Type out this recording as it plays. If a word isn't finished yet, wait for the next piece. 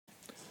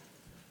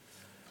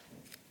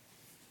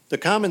The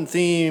common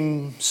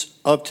themes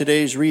of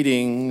today's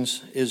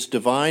readings is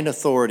divine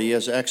authority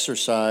as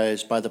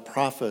exercised by the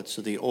prophets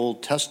of the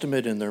Old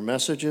Testament in their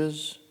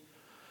messages,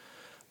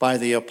 by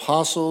the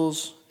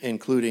apostles,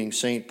 including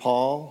St.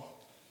 Paul,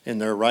 in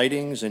their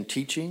writings and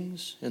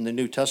teachings in the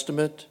New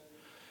Testament,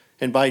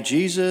 and by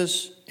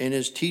Jesus in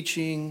his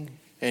teaching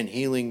and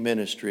healing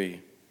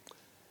ministry.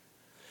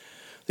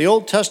 The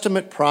Old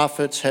Testament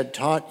prophets had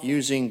taught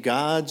using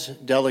God's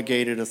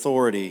delegated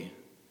authority.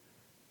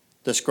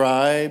 The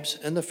scribes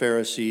and the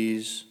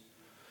Pharisees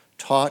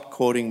taught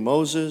quoting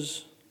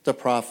Moses, the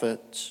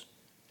prophets,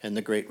 and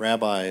the great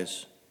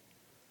rabbis.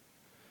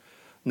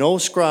 No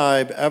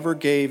scribe ever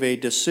gave a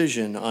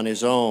decision on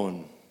his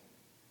own.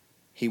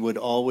 He would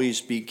always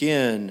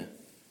begin,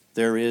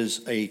 "There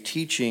is a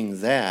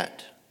teaching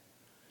that,"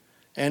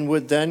 and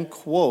would then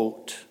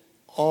quote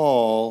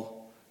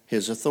all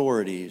his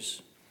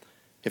authorities.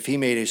 If he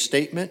made a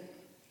statement,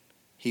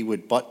 he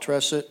would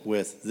buttress it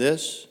with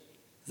this,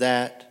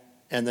 that,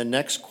 and the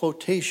next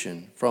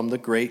quotation from the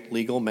great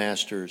legal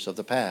masters of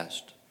the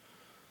past.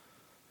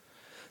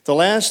 The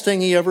last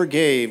thing he ever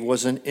gave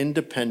was an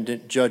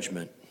independent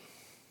judgment.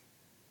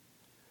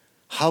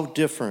 How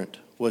different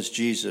was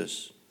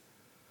Jesus?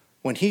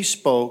 When he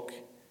spoke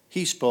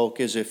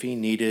as if he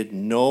needed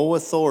no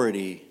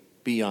authority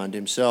beyond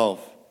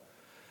himself.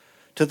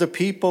 To the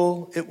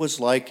people, it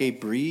was like a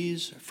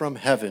breeze from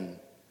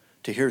heaven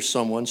to hear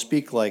someone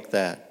speak like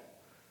that.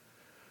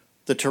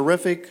 The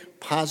terrific,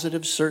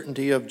 positive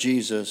certainty of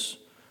Jesus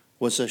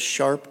was a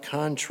sharp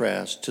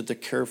contrast to the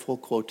careful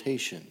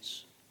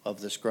quotations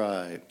of the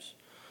scribes.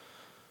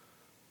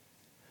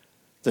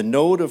 The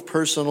note of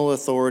personal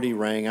authority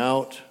rang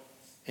out,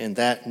 and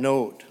that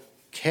note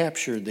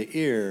captured the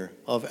ear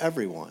of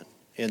everyone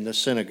in the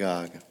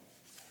synagogue.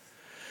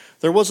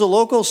 There was a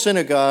local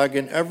synagogue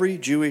in every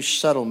Jewish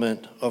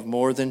settlement of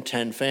more than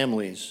 10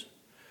 families.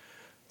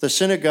 The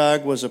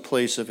synagogue was a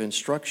place of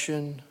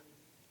instruction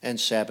and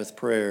Sabbath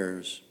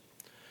prayers.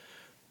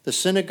 The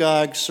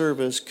synagogue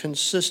service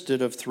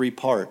consisted of 3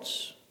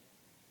 parts: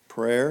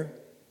 prayer,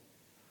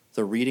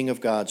 the reading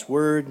of God's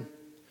word,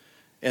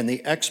 and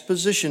the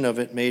exposition of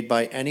it made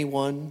by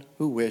anyone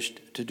who wished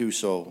to do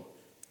so.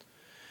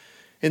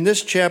 In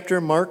this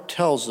chapter, Mark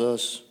tells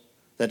us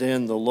that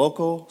in the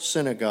local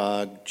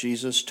synagogue,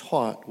 Jesus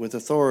taught with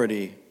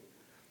authority.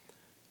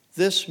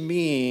 This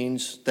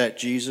means that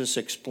Jesus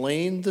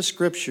explained the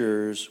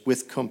scriptures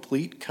with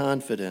complete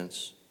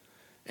confidence,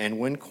 and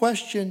when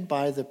questioned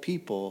by the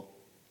people,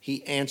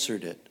 he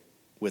answered it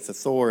with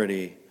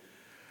authority.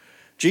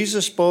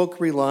 Jesus spoke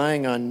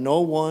relying on no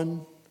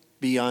one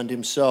beyond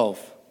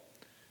himself.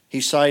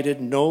 He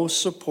cited no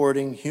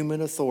supporting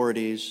human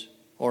authorities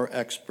or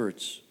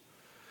experts.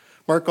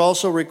 Mark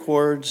also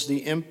records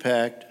the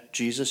impact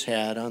Jesus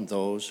had on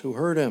those who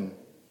heard him.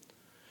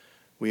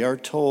 We are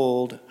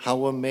told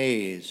how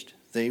amazed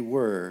they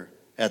were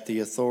at the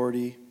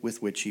authority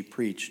with which he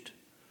preached.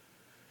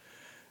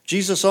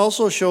 Jesus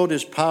also showed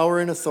his power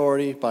and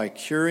authority by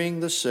curing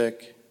the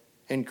sick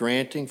and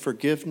granting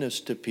forgiveness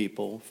to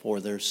people for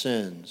their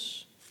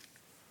sins.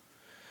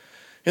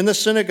 In the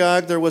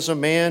synagogue, there was a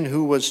man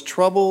who was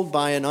troubled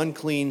by an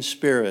unclean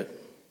spirit.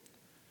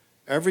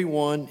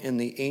 Everyone in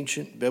the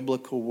ancient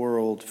biblical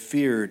world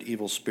feared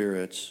evil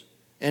spirits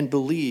and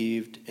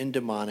believed in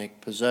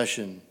demonic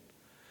possession.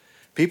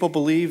 People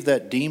believed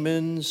that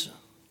demons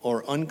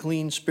or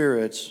unclean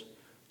spirits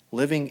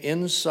living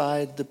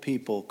inside the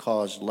people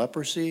caused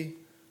leprosy,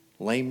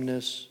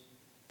 lameness,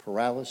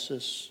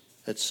 paralysis,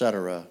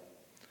 etc.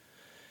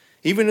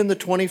 Even in the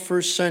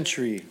 21st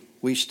century,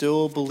 we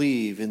still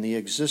believe in the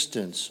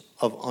existence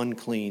of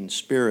unclean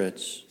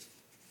spirits.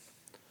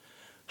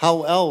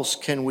 How else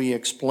can we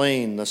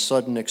explain the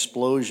sudden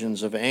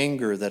explosions of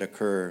anger that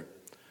occur,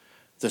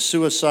 the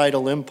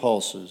suicidal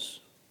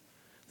impulses,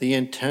 the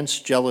intense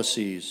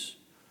jealousies,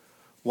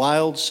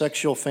 wild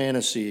sexual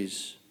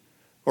fantasies,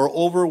 or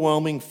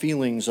overwhelming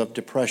feelings of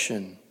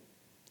depression?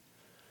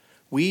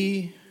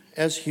 We,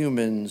 as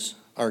humans,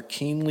 are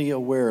keenly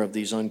aware of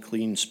these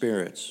unclean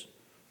spirits.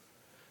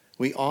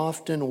 We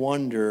often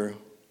wonder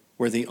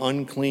where the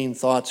unclean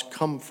thoughts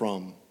come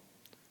from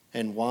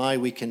and why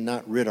we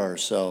cannot rid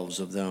ourselves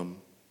of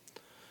them.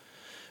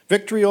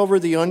 Victory over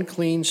the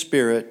unclean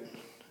spirit,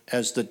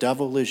 as the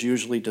devil is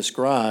usually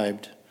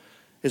described,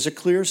 is a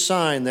clear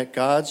sign that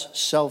God's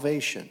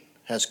salvation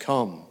has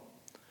come.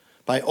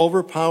 By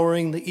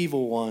overpowering the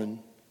evil one,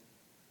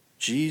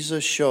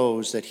 Jesus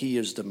shows that he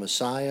is the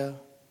Messiah,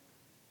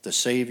 the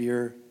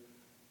Savior,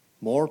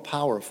 more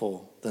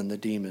powerful than the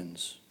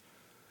demons.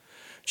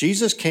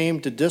 Jesus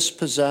came to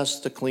dispossess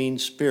the clean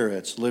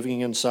spirits living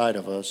inside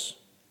of us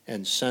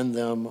and send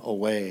them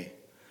away.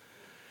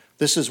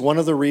 This is one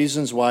of the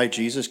reasons why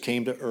Jesus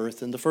came to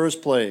earth in the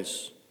first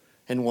place,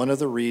 and one of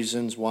the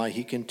reasons why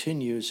he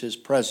continues his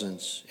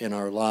presence in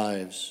our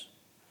lives.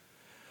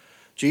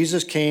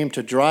 Jesus came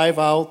to drive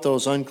out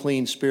those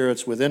unclean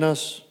spirits within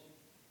us,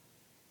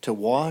 to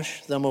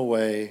wash them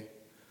away,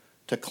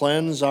 to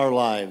cleanse our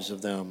lives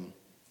of them.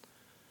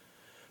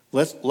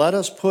 Let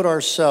us put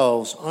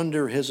ourselves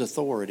under his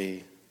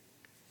authority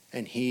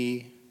and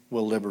he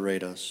will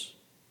liberate us.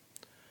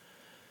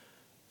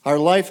 Our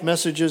life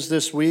messages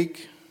this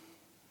week.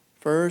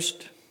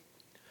 First,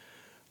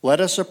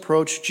 let us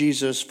approach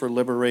Jesus for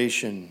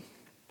liberation.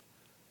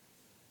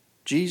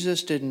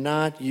 Jesus did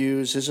not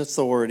use his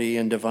authority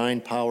and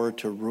divine power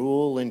to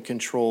rule and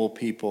control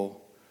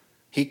people.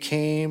 He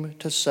came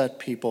to set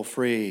people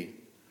free.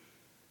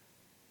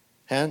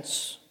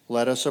 Hence,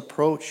 let us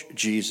approach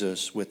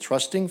Jesus with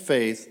trusting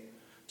faith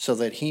so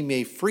that he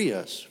may free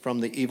us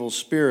from the evil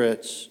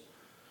spirits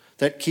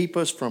that keep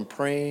us from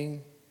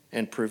praying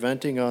and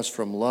preventing us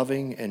from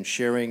loving and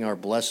sharing our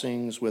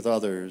blessings with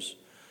others,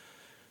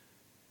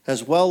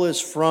 as well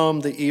as from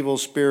the evil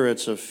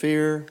spirits of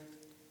fear,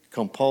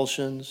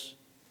 compulsions,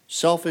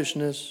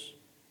 selfishness,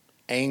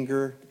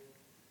 anger,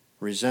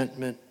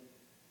 resentment,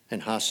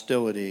 and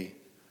hostility.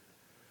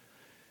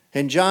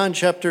 In John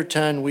chapter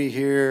 10, we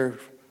hear,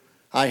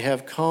 I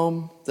have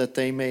come that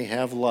they may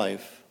have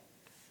life,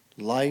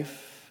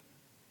 life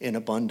in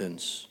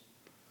abundance.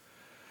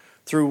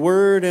 Through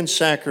word and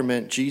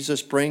sacrament,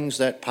 Jesus brings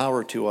that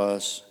power to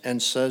us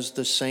and says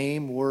the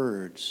same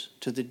words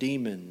to the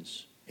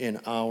demons in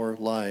our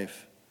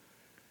life.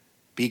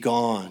 Be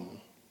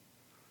gone,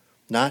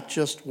 not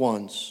just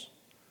once,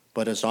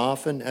 but as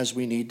often as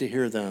we need to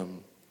hear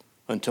them,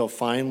 until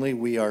finally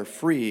we are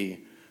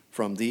free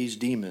from these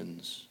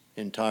demons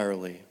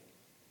entirely.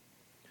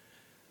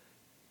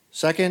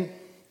 Second,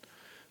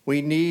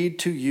 we need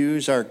to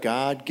use our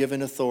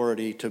God-given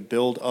authority to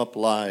build up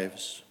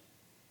lives.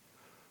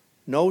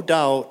 No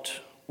doubt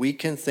we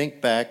can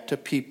think back to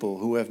people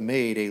who have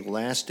made a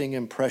lasting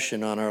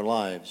impression on our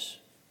lives,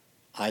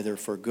 either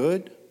for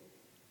good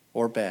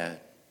or bad.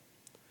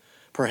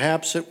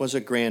 Perhaps it was a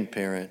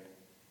grandparent,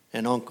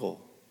 an uncle,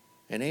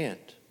 an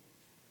aunt,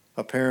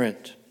 a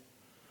parent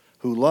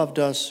who loved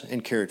us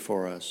and cared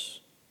for us.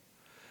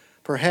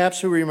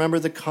 Perhaps we remember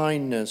the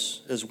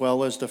kindness as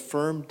well as the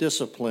firm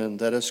discipline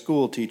that a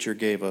school teacher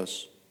gave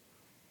us.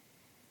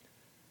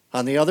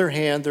 On the other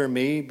hand, there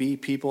may be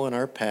people in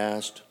our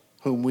past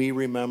whom we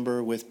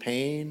remember with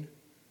pain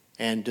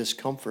and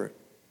discomfort.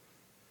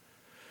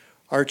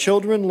 Are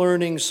children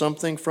learning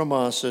something from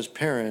us as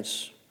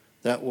parents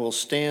that will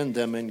stand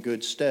them in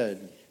good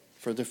stead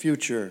for the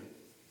future?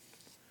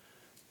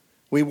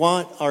 We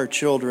want our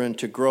children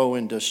to grow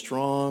into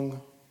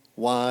strong,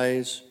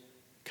 wise,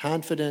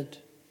 confident,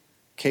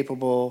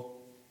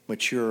 capable,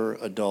 mature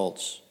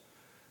adults.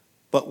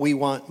 But we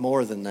want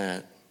more than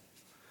that.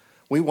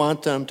 We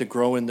want them to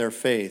grow in their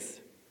faith,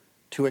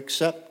 to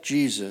accept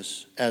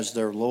Jesus as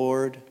their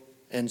Lord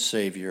and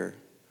Savior.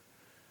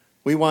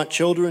 We want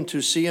children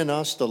to see in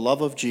us the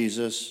love of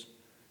Jesus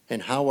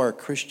and how our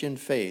Christian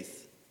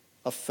faith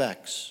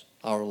affects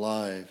our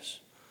lives.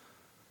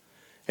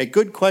 A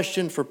good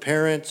question for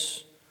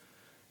parents,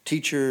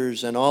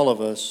 teachers, and all of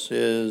us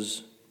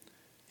is,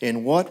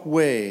 in what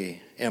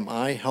way am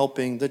I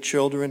helping the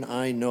children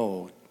I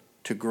know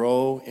to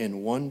grow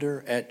in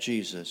wonder at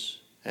Jesus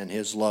and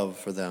his love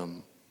for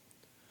them?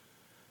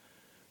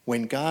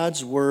 When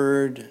God's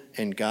word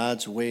and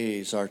God's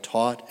ways are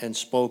taught and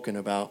spoken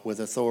about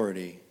with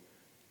authority,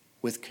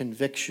 with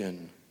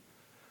conviction,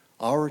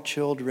 our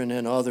children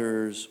and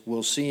others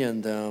will see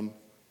in them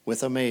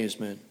with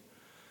amazement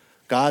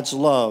God's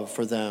love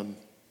for them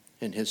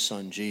in his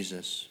Son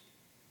Jesus.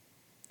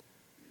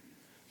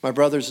 My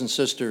brothers and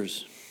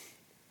sisters,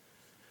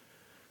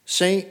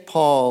 St.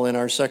 Paul in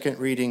our second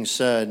reading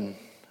said,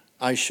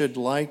 I should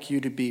like you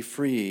to be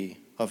free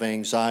of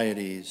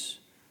anxieties.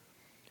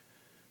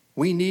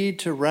 We need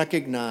to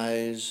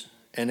recognize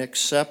and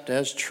accept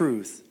as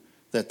truth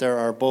that there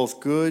are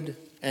both good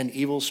and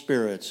evil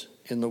spirits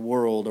in the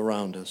world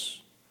around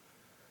us.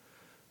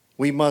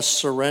 We must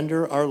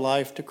surrender our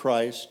life to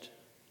Christ,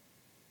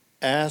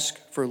 ask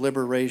for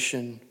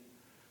liberation,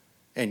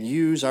 and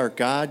use our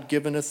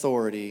God-given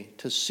authority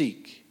to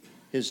seek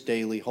his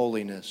daily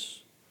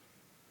holiness.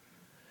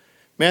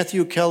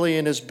 Matthew Kelly,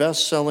 in his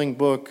best-selling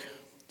book,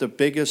 The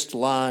Biggest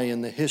Lie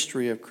in the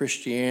History of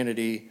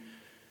Christianity,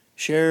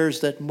 shares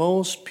that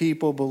most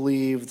people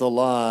believe the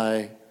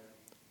lie,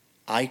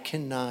 I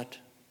cannot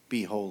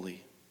be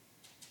holy.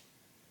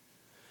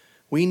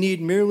 We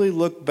need merely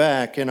look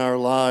back in our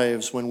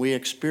lives when we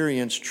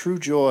experience true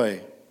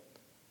joy.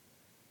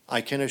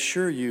 I can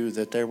assure you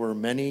that there were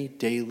many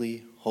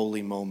daily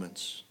holy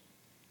moments.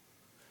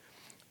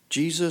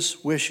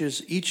 Jesus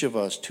wishes each of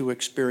us to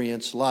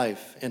experience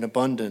life in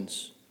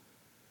abundance.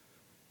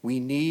 We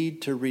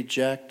need to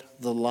reject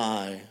the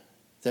lie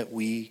that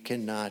we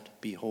cannot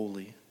be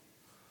holy.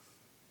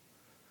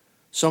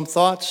 Some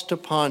thoughts to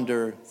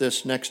ponder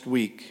this next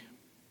week.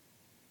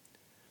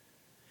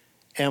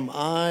 Am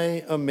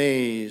I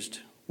amazed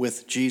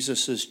with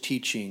Jesus'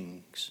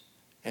 teachings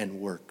and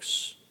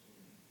works?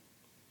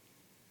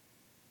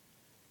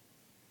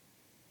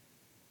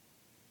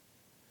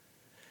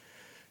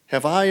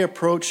 Have I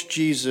approached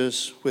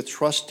Jesus with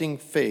trusting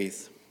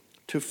faith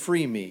to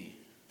free me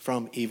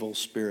from evil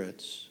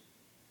spirits?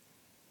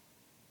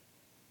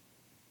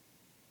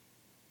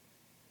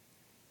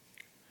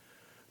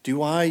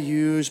 Do I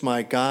use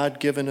my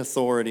God-given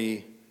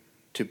authority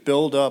to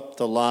build up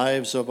the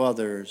lives of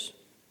others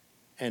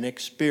and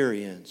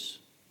experience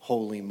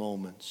holy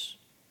moments.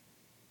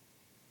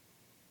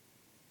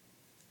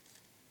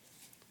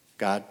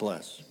 God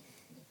bless.